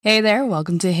Hey there,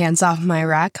 welcome to Hands Off My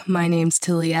Rack. My name's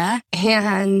Talia,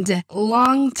 and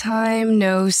long time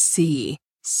no see.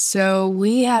 So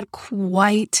we had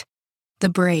quite the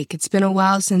break. It's been a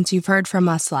while since you've heard from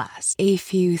us last. A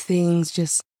few things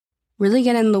just really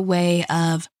get in the way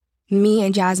of me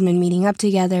and Jasmine meeting up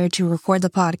together to record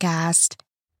the podcast.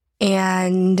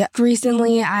 And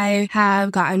recently I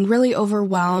have gotten really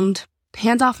overwhelmed.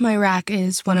 Hands Off My Rack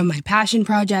is one of my passion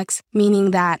projects, meaning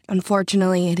that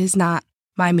unfortunately it is not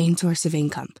my main source of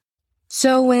income.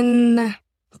 So when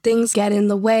things get in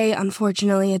the way,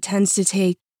 unfortunately, it tends to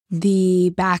take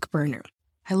the back burner.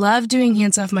 I love doing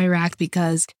Hands Off My Rack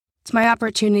because it's my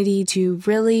opportunity to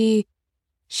really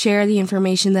share the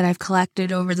information that I've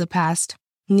collected over the past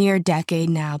near decade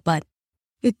now, but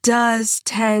it does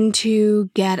tend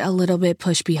to get a little bit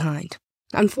pushed behind.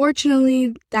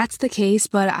 Unfortunately, that's the case,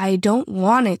 but I don't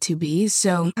want it to be,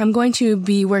 so I'm going to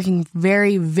be working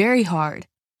very, very hard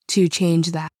to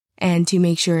change that and to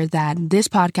make sure that this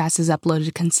podcast is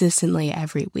uploaded consistently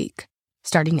every week,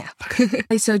 starting now.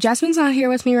 So Jasmine's not here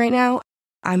with me right now.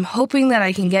 I'm hoping that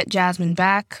I can get Jasmine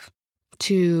back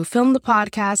to film the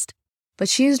podcast, but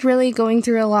she's really going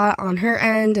through a lot on her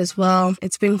end as well.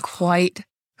 It's been quite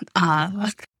a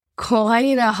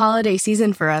holiday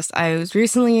season for us. I was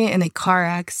recently in a car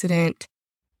accident.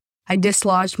 I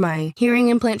dislodged my hearing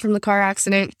implant from the car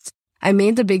accident. I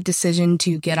made the big decision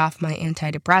to get off my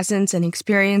antidepressants and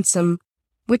experience some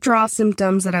withdrawal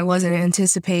symptoms that I wasn't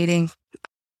anticipating.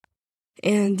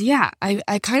 And yeah, I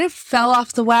kind of fell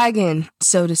off the wagon,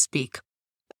 so to speak.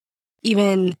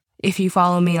 Even if you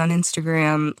follow me on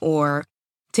Instagram or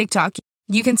TikTok,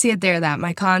 you can see it there that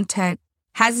my content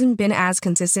hasn't been as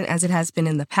consistent as it has been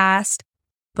in the past,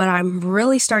 but I'm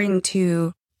really starting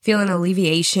to feel an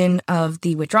alleviation of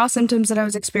the withdrawal symptoms that I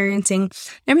was experiencing.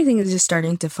 Everything is just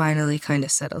starting to finally kind of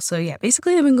settle. So yeah,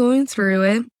 basically I've been going through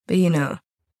it, but it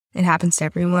happens to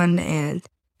everyone and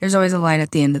there's always a light at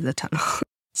the end of the tunnel.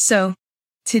 So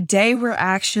today we're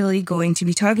actually going to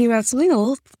be talking about something a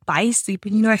little spicy,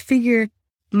 but I figure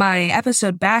my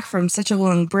episode back from such a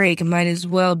long break, it might as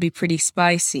well be pretty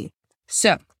spicy.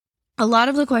 So a lot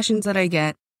of the questions that I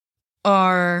get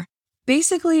are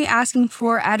basically asking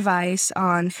for advice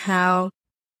on how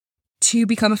to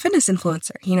become a fitness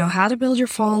influencer. How to build your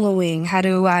following. How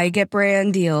do I get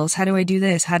brand deals? How do I do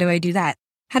this? How do I do that?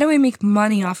 How do I make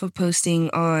money off of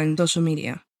posting on social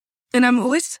media? And I'm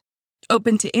always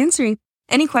open to answering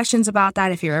any questions about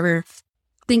that. If you're ever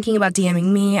thinking about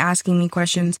DMing me, asking me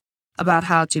questions about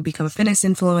how to become a fitness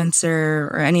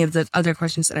influencer or any of the other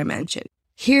questions that I mentioned.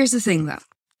 Here's the thing though.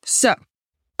 So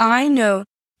I know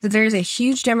that there's a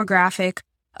huge demographic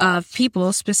of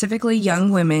people, specifically young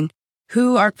women,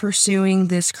 who are pursuing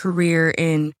this career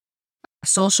in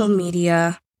social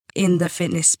media in the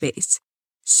fitness space.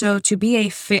 So to be a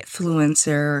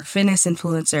fitfluencer or fitness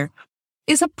influencer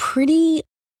is a pretty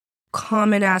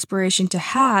common aspiration to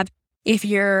have if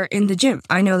you're in the gym.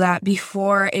 I know that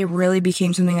before it really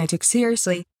became something I took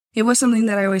seriously, it was something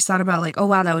that I always thought about like, oh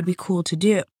wow, that would be cool to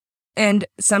do. And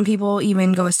some people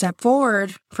even go a step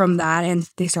forward from that and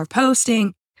they start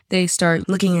posting. They start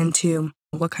looking into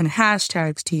what kind of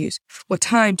hashtags to use, what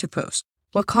time to post,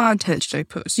 what content should I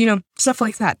post, stuff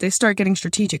like that. They start getting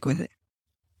strategic with it.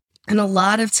 And a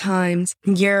lot of times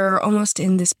you're almost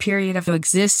in this period of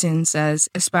existence as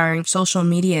aspiring social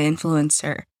media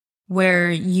influencer where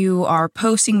you are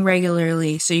posting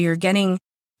regularly. So you're getting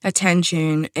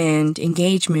attention and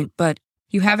engagement, but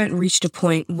you haven't reached a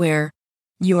point where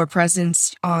your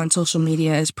presence on social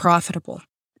media is profitable.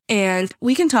 And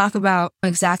we can talk about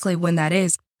exactly when that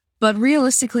is, but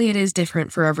realistically, it is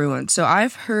different for everyone. So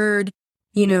I've heard,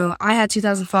 I had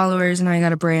 2,000 followers and I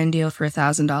got a brand deal for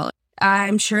 $1,000.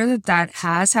 I'm sure that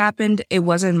has happened. It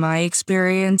wasn't my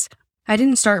experience. I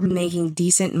didn't start making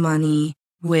decent money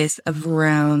with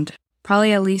around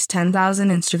probably at least 10,000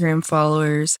 Instagram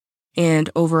followers and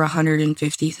over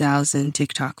 150,000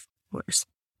 TikTok followers.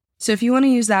 So if you want to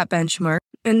use that benchmark,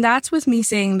 and that's with me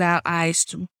saying that I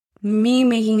started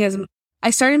making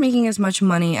as much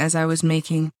money as I was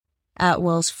making at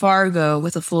Wells Fargo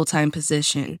with a full-time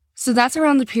position. So that's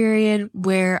around the period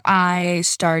where I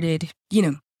started,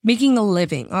 making a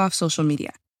living off social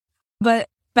media. But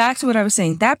back to what I was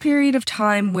saying, that period of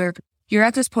time where you're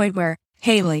at this point where,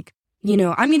 hey, I'm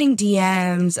getting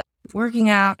DMs, working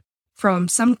out from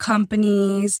some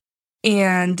companies,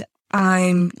 and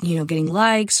I'm, getting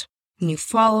likes, new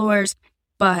followers,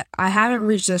 but I haven't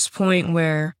reached this point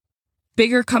where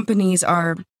bigger companies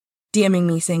are DMing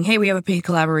me saying, hey, we have a paid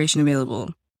collaboration available.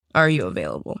 Are you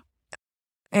available?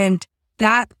 And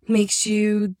that makes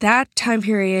that time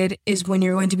period is when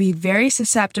you're going to be very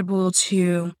susceptible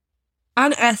to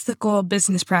unethical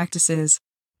business practices,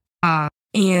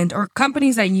 or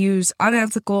companies that use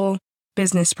unethical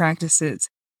business practices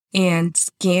and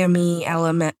scammy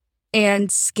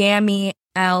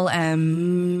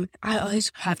I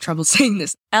always have trouble saying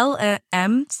this.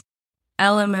 LMMs,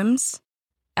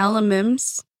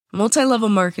 multi-level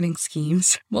marketing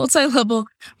schemes, multi-level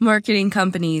marketing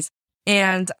companies,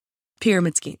 and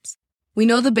pyramid schemes. We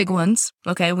know the big ones,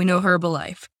 okay? We know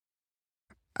Herbalife.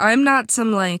 I'm not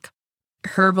some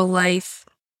Herbalife,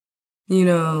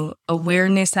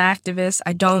 awareness activist.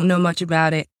 I don't know much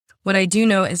about it. What I do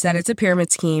know is that it's a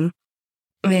pyramid scheme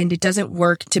and it doesn't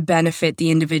work to benefit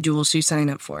the individuals who sign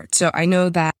up for it. So I know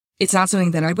that it's not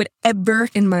something that I would ever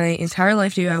in my entire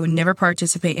life do. I would never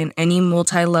participate in any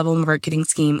multi-level marketing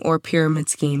scheme or pyramid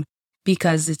scheme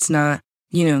because it's not,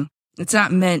 it's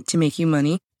not meant to make you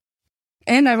money.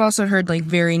 And I've also heard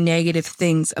very negative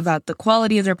things about the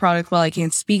quality of their product. While I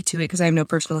can't speak to it because I have no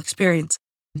personal experience,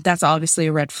 that's obviously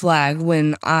a red flag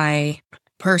when I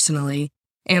personally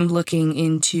am looking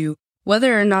into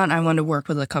whether or not I want to work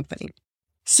with a company.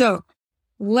 So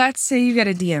let's say you get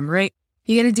a DM, right?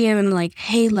 You get a DM and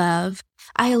hey, love,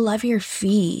 I love your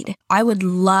feed. I would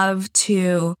love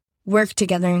to work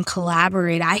together and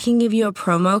collaborate. I can give you a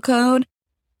promo code.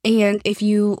 And if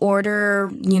you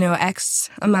order, X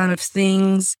amount of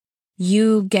things,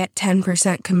 you get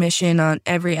 10% commission on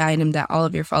every item that all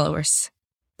of your followers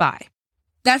buy.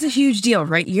 That's a huge deal,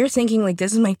 right? You're thinking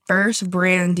this is my first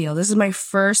brand deal. This is my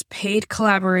first paid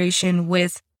collaboration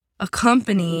with a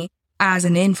company as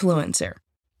an influencer.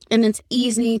 And it's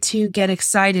easy to get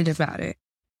excited about it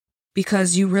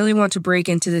because you really want to break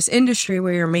into this industry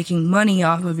where you're making money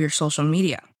off of your social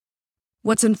media.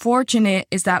 What's unfortunate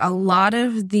is that a lot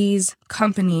of these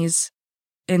companies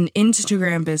and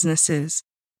Instagram businesses,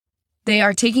 they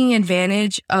are taking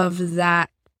advantage of that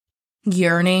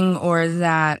yearning or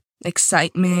that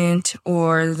excitement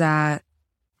or that,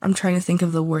 I'm trying to think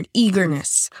of the word,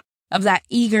 eagerness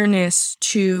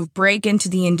to break into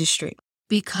the industry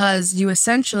because you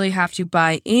essentially have to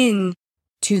buy in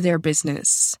to their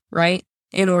business, right,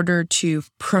 in order to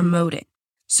promote it.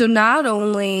 So not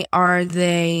only are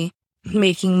they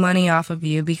making money off of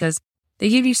you because they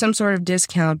give you some sort of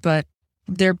discount, but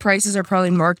their prices are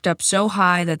probably marked up so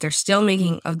high that they're still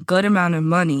making a good amount of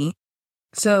money.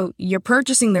 So you're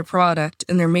purchasing their product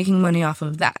and they're making money off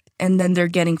of that. And then they're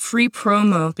getting free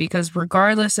promo because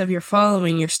regardless of your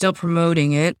following, you're still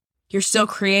promoting it. You're still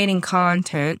creating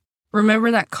content.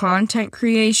 Remember that content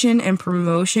creation and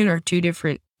promotion are two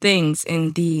different things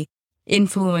in the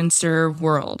influencer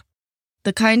world.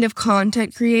 The kind of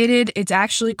content created, it's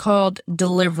actually called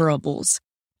deliverables.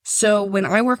 So when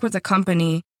I work with a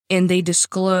company and they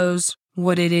disclose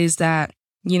what it is that,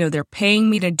 they're paying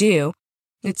me to do,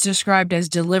 it's described as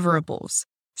deliverables.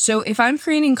 So if I'm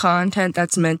creating content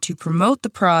that's meant to promote the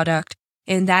product,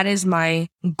 and that is my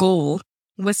goal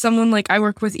with someone I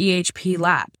work with EHP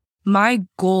Lab, my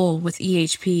goal with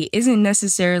EHP isn't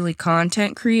necessarily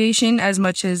content creation as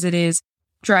much as it is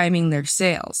driving their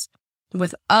sales.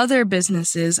 With other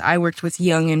businesses, I worked with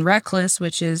Young and Reckless,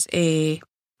 which is a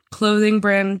clothing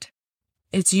brand.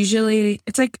 It's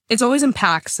always in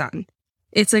PacSun.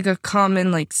 It's a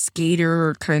common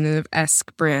skater kind of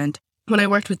esque brand. When I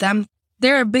worked with them,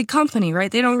 they're a big company,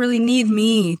 right? They don't really need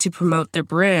me to promote their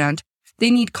brand. They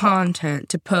need content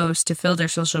to post to fill their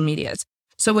social medias.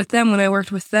 So with them, when I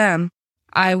worked with them,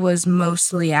 I was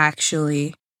mostly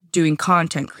actually doing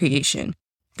content creation.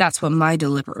 That's what my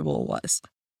deliverable was.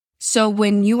 So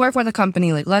when you work with a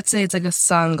company, let's say it's a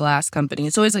sunglass company,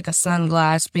 it's always a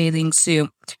sunglass, bathing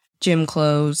suit, gym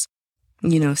clothes,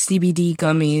 CBD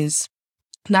gummies.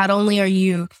 Not only are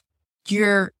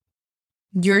you're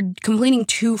completing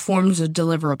two forms of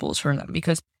deliverables for them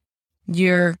because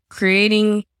you're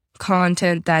creating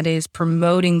content that is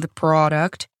promoting the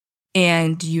product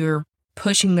and you're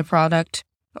pushing the product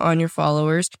on your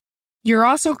followers. You're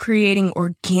also creating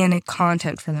organic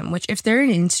content for them, which if they're an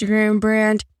Instagram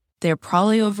brand, they're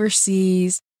probably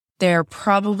overseas. There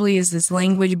probably is this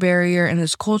language barrier and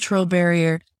this cultural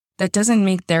barrier that doesn't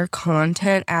make their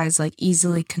content as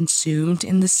easily consumed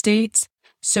in the States.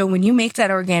 So when you make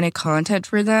that organic content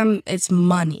for them, it's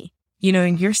money,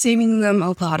 and you're saving them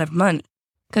a lot of money.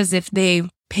 Because if they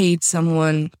paid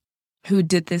someone who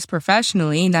did this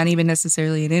professionally, not even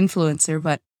necessarily an influencer,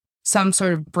 but some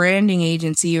sort of branding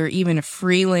agency or even a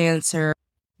freelancer,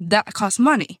 that costs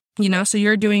money, so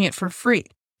you're doing it for free.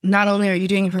 Not only are you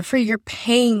doing it for free, you're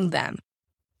paying them.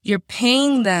 You're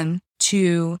paying them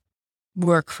to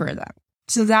work for them.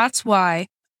 So that's why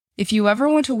if you ever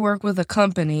want to work with a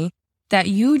company that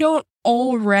you don't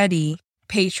already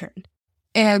patron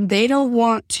and they don't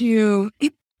want to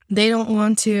They don't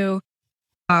want to,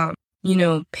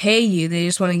 pay you. They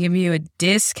just want to give you a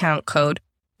discount code,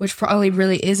 which probably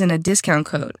really isn't a discount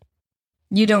code.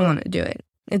 You don't want to do it.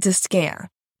 It's a scam.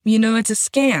 It's a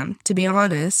scam, to be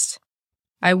honest.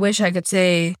 I wish I could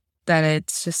say that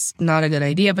it's just not a good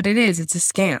idea, but it is. It's a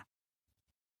scam.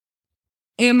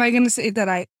 Am I going to say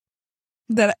that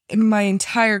in my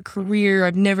entire career,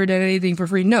 I've never done anything for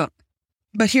free? No.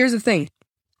 But here's the thing.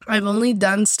 I've only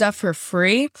done stuff for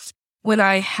free when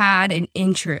I had an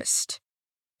interest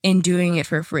in doing it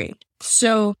for free.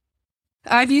 So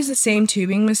I've used the same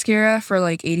tubing mascara for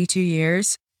like 82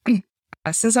 years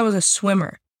since I was a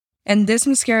swimmer. And this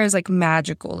mascara is like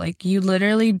magical. Like you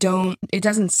literally it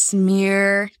doesn't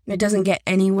smear. It doesn't get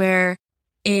anywhere.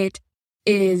 It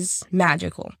is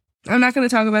magical. I'm not going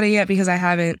to talk about it yet because I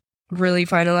haven't really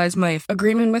finalized my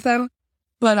agreement with them.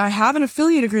 But I have an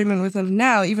affiliate agreement with them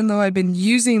now, even though I've been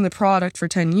using the product for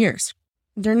 10 years.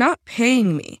 They're not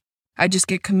paying me. I just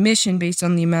get commission based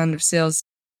on the amount of sales,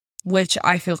 which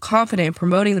I feel confident in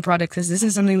promoting the product because this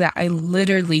is something that I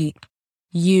literally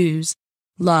use,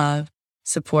 love,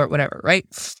 support, whatever, right?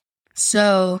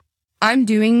 So I'm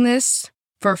doing this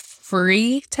for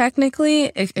free,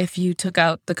 technically, if you took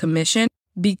out the commission,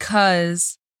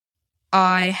 because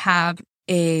I have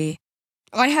a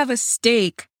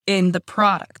stake in the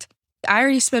product. I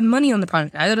already spend money on the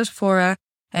product. I go to Sephora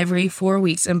every 4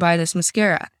 weeks and buy this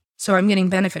mascara. So I'm getting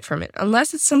benefit from it.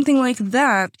 Unless it's something like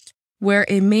that where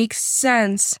it makes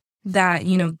sense that,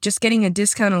 just getting a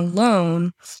discount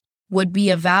alone would be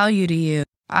a value to you.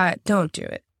 Don't do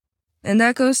it. And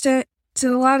that goes to a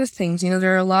lot of things.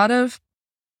 There are a lot of,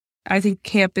 I think,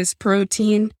 campus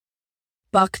protein,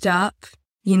 Bucked Up,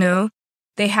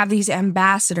 they have these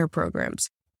ambassador programs.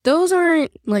 Those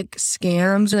aren't like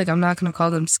scams. Like I'm not going to call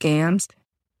them scams,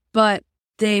 but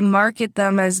they market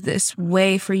them as this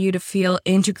way for you to feel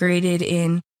integrated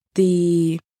in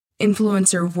the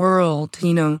influencer world,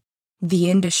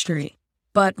 the industry.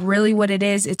 But really what it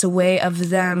is, it's a way of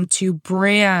them to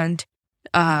brand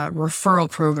a referral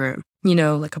program,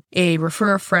 like a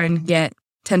refer a friend, get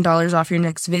 $10 off your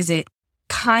next visit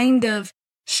kind of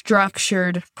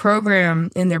structured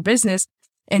program in their business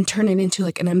and turn it into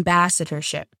like an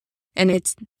ambassadorship. And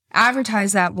it's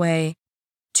advertised that way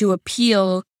to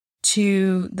appeal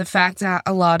to the fact that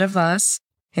a lot of us,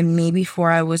 and me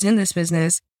before I was in this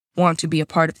business, want to be a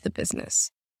part of the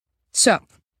business. So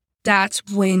that's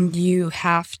when you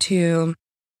have to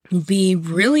be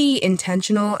really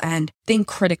intentional and think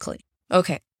critically.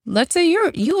 Okay, let's say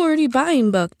you already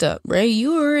buying Bucked Up, right?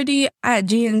 You already at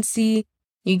GNC,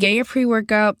 you get your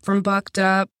pre-workout from Bucked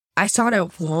Up. I saw it at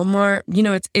Walmart.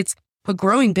 It's a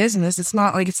growing business. It's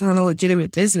not like it's not a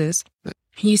legitimate business.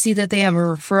 You see that they have a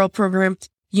referral program.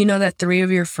 You know that 3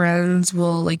 of your friends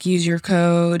will use your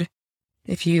code.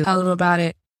 If you tell them about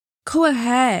it, go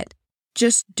ahead.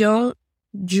 Just don't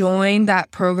join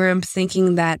that program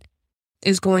thinking that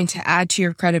is going to add to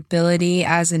your credibility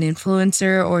as an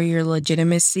influencer or your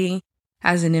legitimacy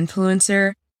as an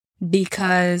influencer,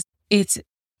 because it's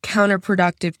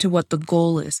counterproductive to what the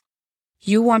goal is.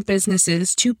 You want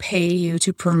businesses to pay you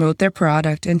to promote their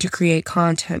product and to create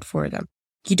content for them.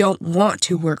 You don't want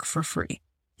to work for free.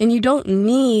 And you don't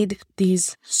need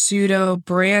these pseudo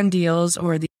brand deals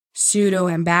or the pseudo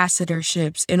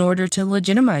ambassadorships in order to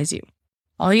legitimize you.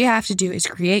 All you have to do is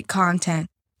create content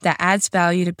that adds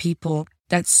value to people,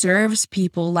 that serves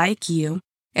people like you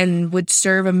and would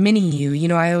serve a mini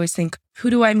you. I always think, who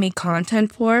do I make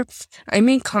content for? I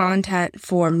make content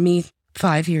for me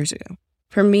 5 years ago,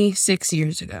 for me 6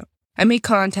 years ago. I make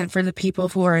content for the people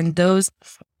who are in those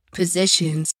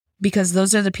positions because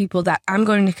those are the people that I'm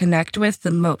going to connect with the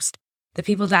most. The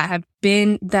people that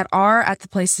are at the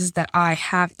places that I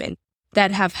have been,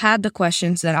 that have had the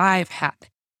questions that I've had.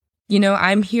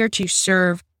 I'm here to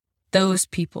serve those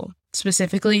people,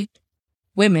 specifically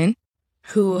women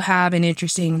who have an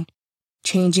interest in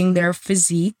changing their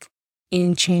physique,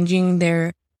 in changing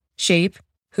their shape,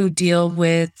 who deal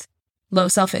with low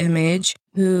self-image,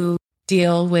 who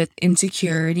deal with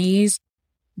insecurities.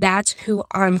 That's who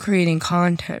I'm creating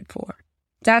content for.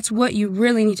 That's what you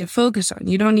really need to focus on.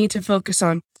 You don't need to focus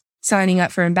on signing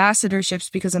up for ambassadorships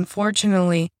because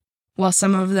unfortunately, while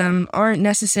some of them aren't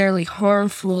necessarily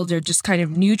harmful, they're just kind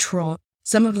of neutral.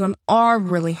 Some of them are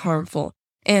really harmful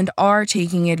and are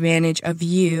taking advantage of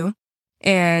you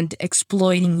and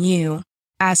exploiting you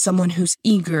as someone who's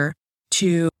eager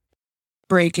to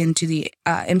break into the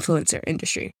influencer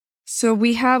industry. So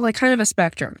we have kind of a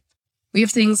spectrum. We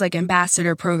have things like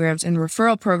ambassador programs and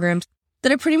referral programs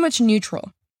that are pretty much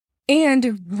neutral.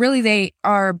 And really they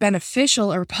are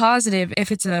beneficial or positive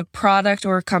if it's a product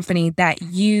or a company that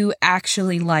you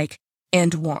actually like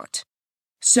and want.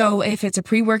 So if it's a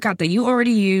pre-workout that you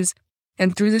already use,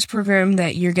 and through this program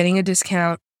that you're getting a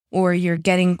discount or you're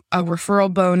getting a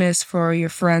referral bonus for your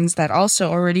friends that also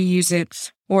already use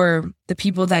it, or the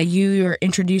people that you are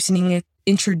introducing it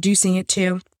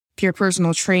to, if you're a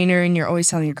personal trainer and you're always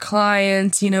telling your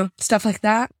clients, stuff like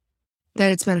that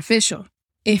it's beneficial.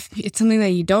 If it's something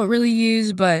that you don't really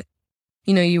use, but,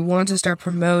 you want to start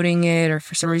promoting it, or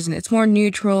for some reason it's more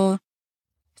neutral,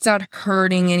 it's not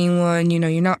hurting anyone,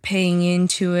 you're not paying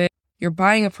into it, you're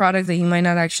buying a product that you might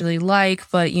not actually like,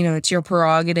 but, it's your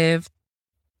prerogative.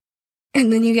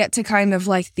 And then you get to kind of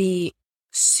like the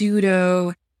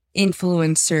pseudo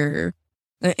influencer,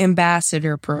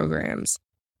 ambassador programs.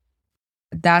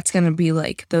 That's going to be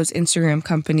like those Instagram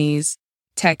companies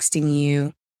texting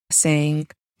you saying,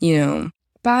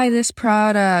 buy this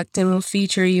product and we'll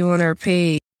feature you on our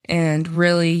page. And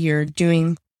really you're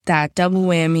doing that double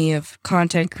whammy of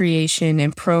content creation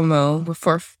and promo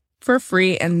for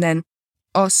free, and then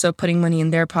also putting money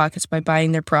in their pockets by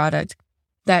buying their product.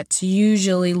 That's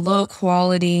usually low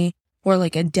quality or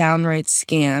like a downright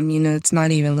scam. It's not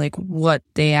even like what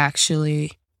they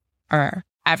actually are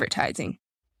advertising.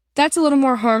 That's a little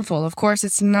more harmful. Of course,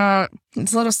 it's a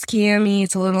little scammy.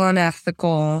 It's a little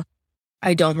unethical.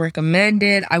 I don't recommend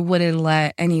it. I wouldn't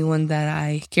let anyone that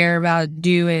I care about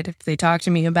do it if they talk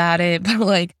to me about it.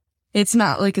 But it's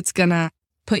not like it's gonna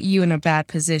put you in a bad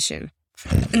position.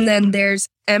 And then there's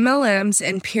MLMs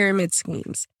and pyramid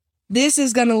schemes. This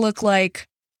is gonna look like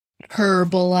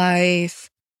Herbalife,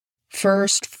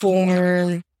 First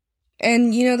Form.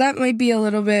 And, that might be a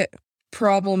little bit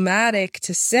problematic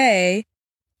to say,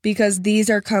 because these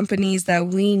are companies that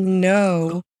we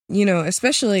know,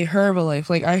 especially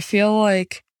Herbalife. I feel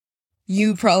like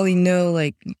you probably know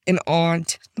an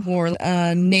aunt or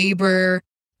a neighbor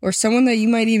or someone that you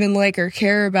might even like or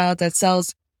care about that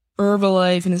sells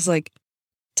Herbalife and is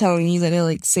telling you that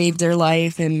it saved their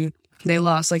life and they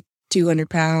lost 200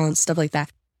 pounds, stuff like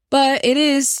that. But it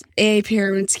is a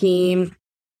pyramid scheme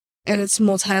and it's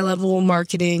multi-level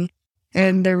marketing.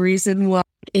 And the reason why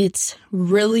it's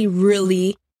really,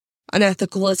 really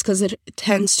unethical is because it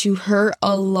tends to hurt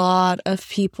a lot of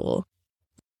people.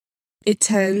 It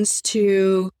tends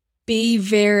to be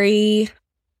very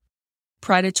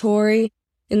predatory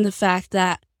in the fact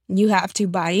that you have to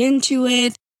buy into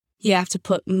it. You have to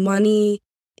put money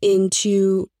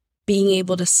into being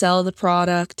able to sell the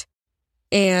product,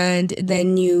 and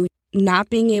then you not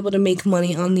being able to make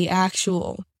money on the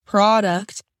actual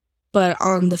product, but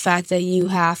on the fact that you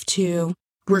have to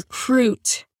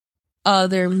recruit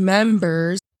other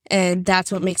members. And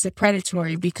that's what makes it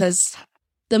predatory, because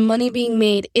the money being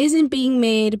made isn't being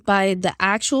made by the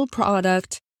actual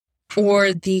product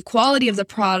or the quality of the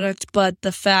product, but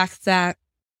the fact that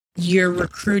you're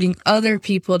recruiting other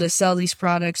people to sell these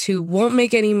products who won't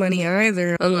make any money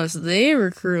either unless they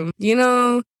recruit,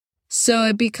 So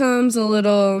it becomes a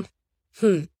little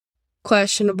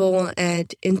questionable,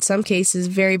 and in some cases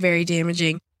very, very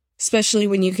damaging, especially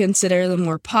when you consider the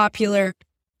more popular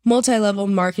multi-level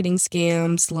marketing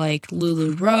scams like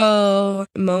LuLaRoe,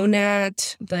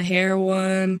 Monat, the hair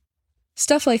one,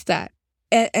 stuff like that.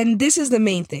 And this is the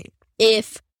main thing.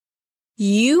 If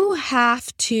you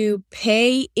have to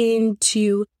pay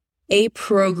into a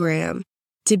program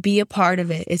to be a part of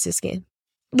it, it's a scam.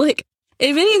 If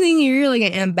anything, you're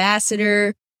an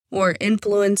ambassador or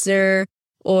influencer,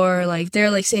 or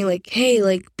they're saying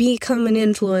hey, become an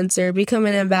influencer, become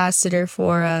an ambassador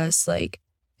for us,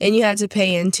 and you have to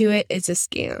pay into it, it's a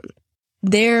scam.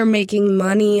 They're making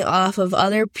money off of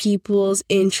other people's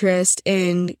interest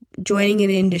in joining an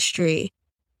industry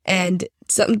and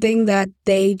something that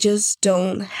they just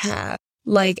don't have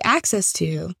access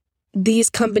to. These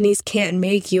companies can't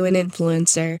make you an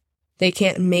influencer. They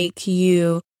can't make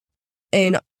you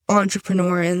an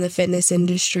entrepreneur in the fitness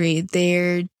industry.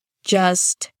 They're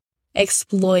just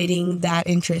exploiting that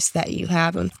interest that you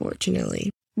have, unfortunately.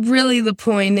 Really, the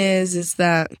point is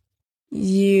that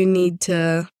you need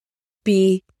to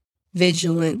be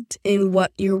vigilant in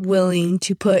what you're willing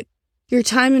to put your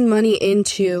time and money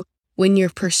into when you're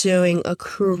pursuing a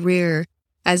career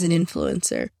as an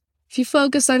influencer. If you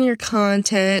focus on your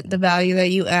content, the value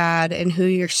that you add, and who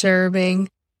you're serving,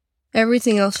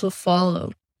 everything else will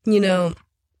follow.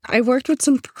 I worked with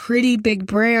some pretty big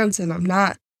brands, and I'm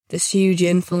not this huge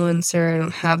influencer. I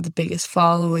don't have the biggest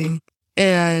following,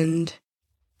 and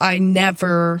I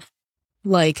never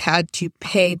had to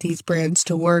pay these brands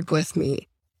to work with me.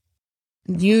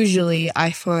 Usually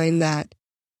I find that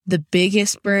the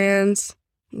biggest brands,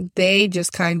 they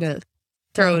just kind of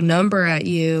throw a number at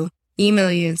you,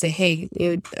 email you and say, hey,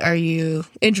 are you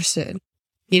interested?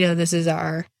 This is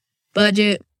our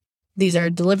budget. these are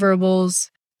deliverables.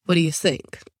 What do you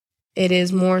think? It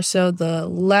is more so the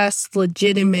less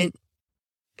legitimate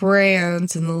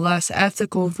brands and the less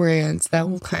ethical brands that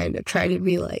will kind of try to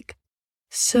be like,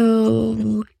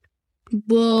 so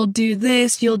we'll do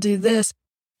this, you'll do this,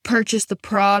 purchase the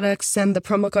product, send the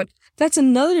promo code. That's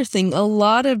another thing. A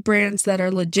lot of brands that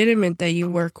are legitimate that you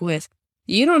work with,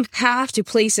 you don't have to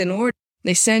place an order.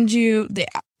 They send you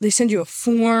a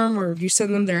form, or you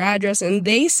send them their address, and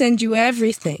they send you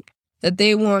everything that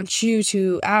they want you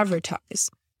to advertise.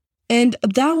 And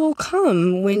that will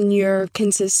come when you're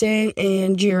consistent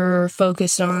and you're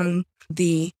focused on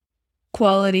the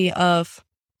quality of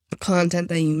the content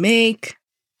that you make,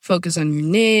 focus on your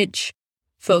niche,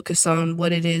 focus on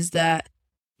what it is that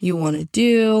you want to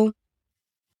do.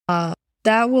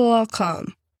 That will all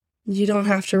come. You don't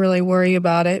have to really worry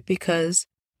about it, because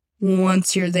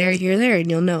once you're there and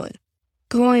you'll know it.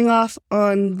 Going off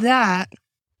on that,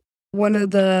 one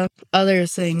of the other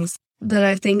things that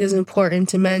I think is important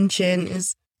to mention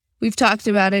is, we've talked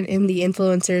about it in the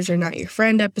Influencers Are Not Your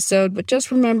Friend episode, but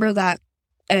just remember that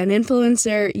an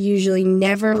influencer usually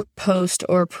never posts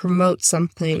or promotes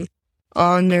something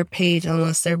on their page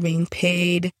unless they're being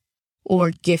paid or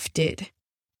gifted.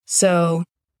 So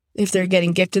if they're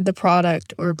getting gifted the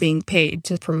product or being paid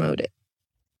to promote it.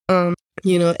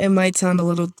 It might sound a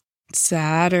little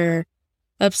sad or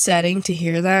upsetting to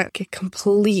hear that. I can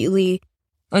completely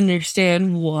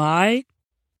understand why.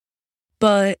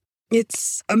 But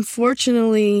it's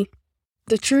unfortunately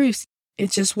the truth.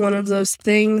 It's just one of those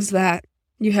things that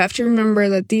you have to remember,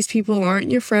 that these people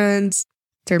aren't your friends.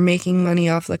 They're making money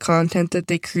off the content that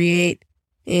they create,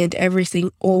 and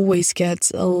everything always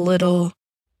gets a little,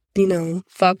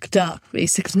 fucked up,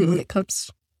 basically, when it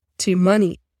comes to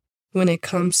money, when it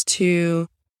comes to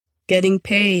getting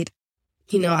paid.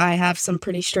 I have some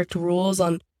pretty strict rules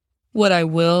on what I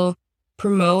will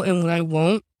promote and what I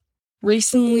won't.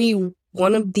 Recently,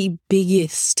 one of the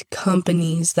biggest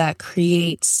companies that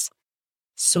creates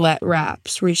sweat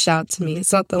wraps reached out to me.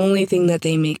 It's not the only thing that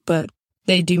they make, but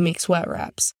they do make sweat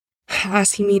wraps,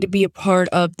 asking me to be a part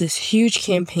of this huge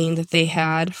campaign that they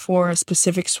had for a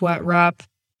specific sweat wrap.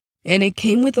 And it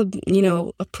came with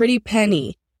a pretty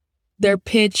penny. Their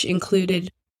pitch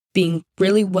included being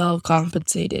really well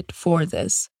compensated for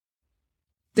this.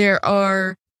 There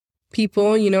are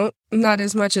people, not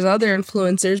as much as other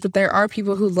influencers, but there are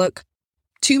people who look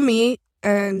to me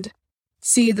and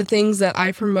see the things that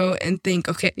I promote and think,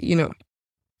 okay,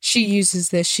 she uses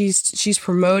this, she's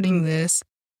promoting this.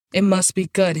 It must be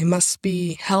good. It must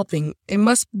be helping. It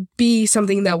must be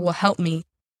something that will help me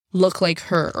look like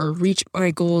her or reach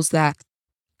my goals that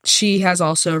she has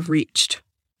also reached.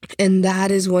 And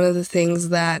that is one of the things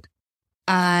that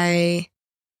I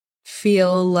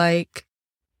feel like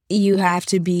you have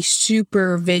to be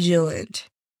super vigilant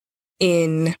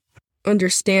in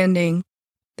understanding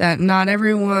that not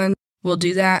everyone will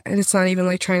do that. And it's not even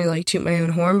like trying to like toot my own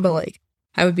horn, but like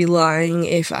I would be lying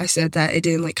if I said that it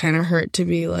didn't like kind of hurt to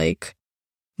be like,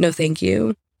 no, thank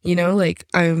you. Like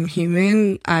I'm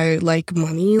human. I like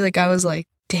money. Like I was like,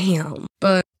 damn,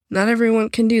 but not everyone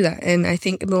can do that. And I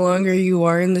think the longer you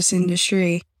are in this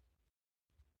industry,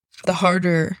 the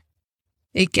harder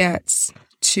it gets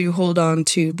to hold on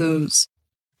to those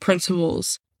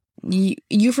principles.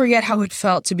 You forget how it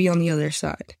felt to be on the other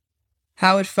side,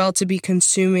 how it felt to be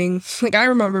consuming. Like I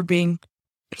remember being,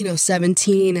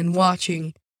 17 and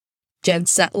watching Jen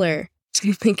Settler,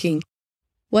 thinking,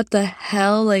 what the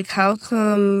hell? Like, how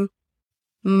come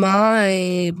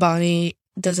my body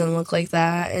doesn't look like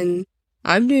that? And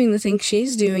I'm doing the things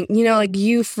she's doing. Like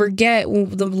you forget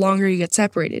the longer you get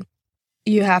separated.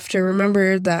 You have to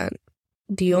remember that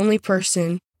the only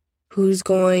person who's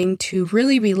going to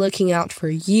really be looking out for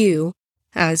you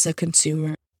as a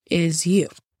consumer is you.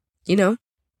 The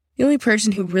only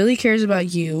person who really cares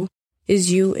about you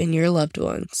is you and your loved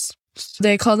ones.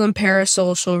 They call them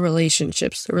parasocial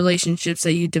relationships, the relationships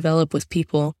that you develop with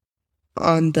people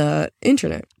on the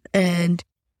internet. And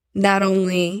not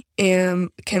only can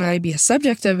I be a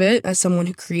subject of it as someone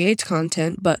who creates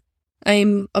content, but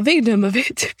I'm a victim of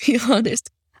it, to be honest.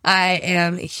 I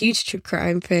am a huge true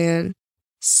crime fan.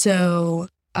 So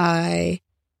I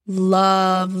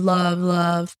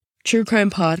love true crime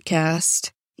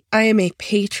podcast. I am a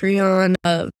Patreon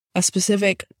of a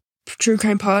specific true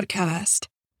crime podcast.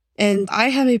 And I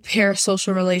have a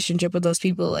parasocial relationship with those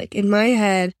people. Like in my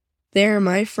head, they're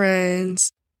my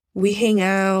friends. We hang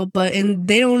out, and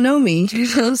they don't know me.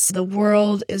 So the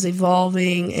world is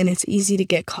evolving and it's easy to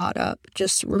get caught up.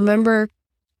 Just remember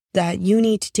that you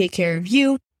need to take care of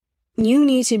you. You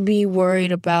need to be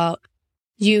worried about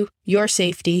you, your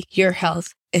safety, your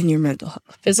health, and your mental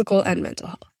health, physical and mental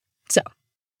health. So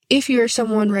if you're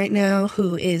someone right now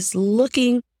who is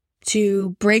looking to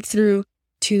break through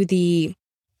to the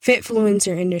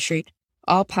Fitfluencer industry,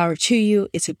 all power to you.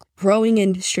 It's a growing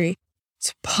industry.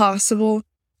 It's possible.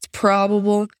 It's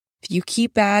probable. If you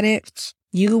keep at it,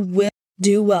 you will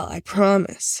do well. I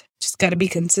promise. Just got to be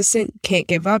consistent. You can't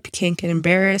give up. You can't get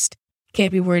embarrassed. You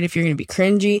can't be worried if you're going to be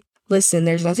cringy. Listen,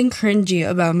 there's nothing cringy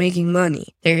about making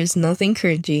money. There is nothing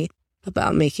cringy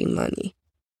about making money.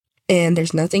 And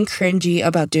there's nothing cringy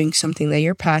about doing something that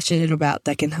you're passionate about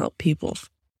that can help people.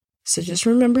 So just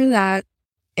remember that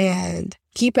and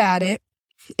keep at it.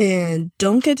 And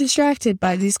don't get distracted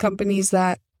by these companies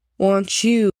that want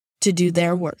you to do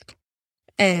their work.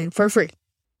 And for free.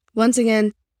 Once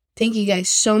again, thank you guys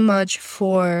so much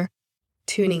for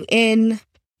tuning in.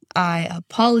 I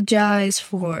apologize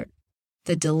for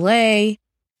the delay.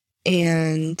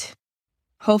 And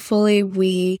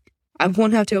hopefully I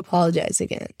won't have to apologize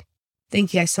again.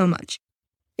 Thank you guys so much.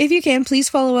 If you can, please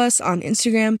follow us on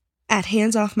Instagram at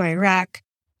HandsOffMyRack.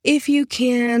 If you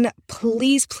can,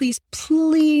 please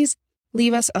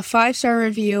leave us a 5-star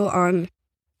review on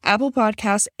Apple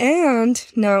Podcasts and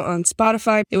now on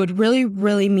Spotify. It would really,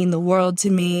 really mean the world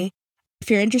to me. If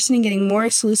you're interested in getting more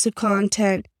exclusive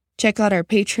content, check out our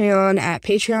Patreon at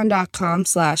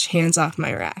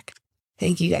patreon.com/handsoffmyrack.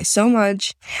 Thank you guys so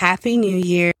much. Happy New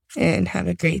Year and have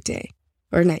a great day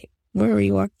or night. Wherever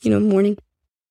you are, morning.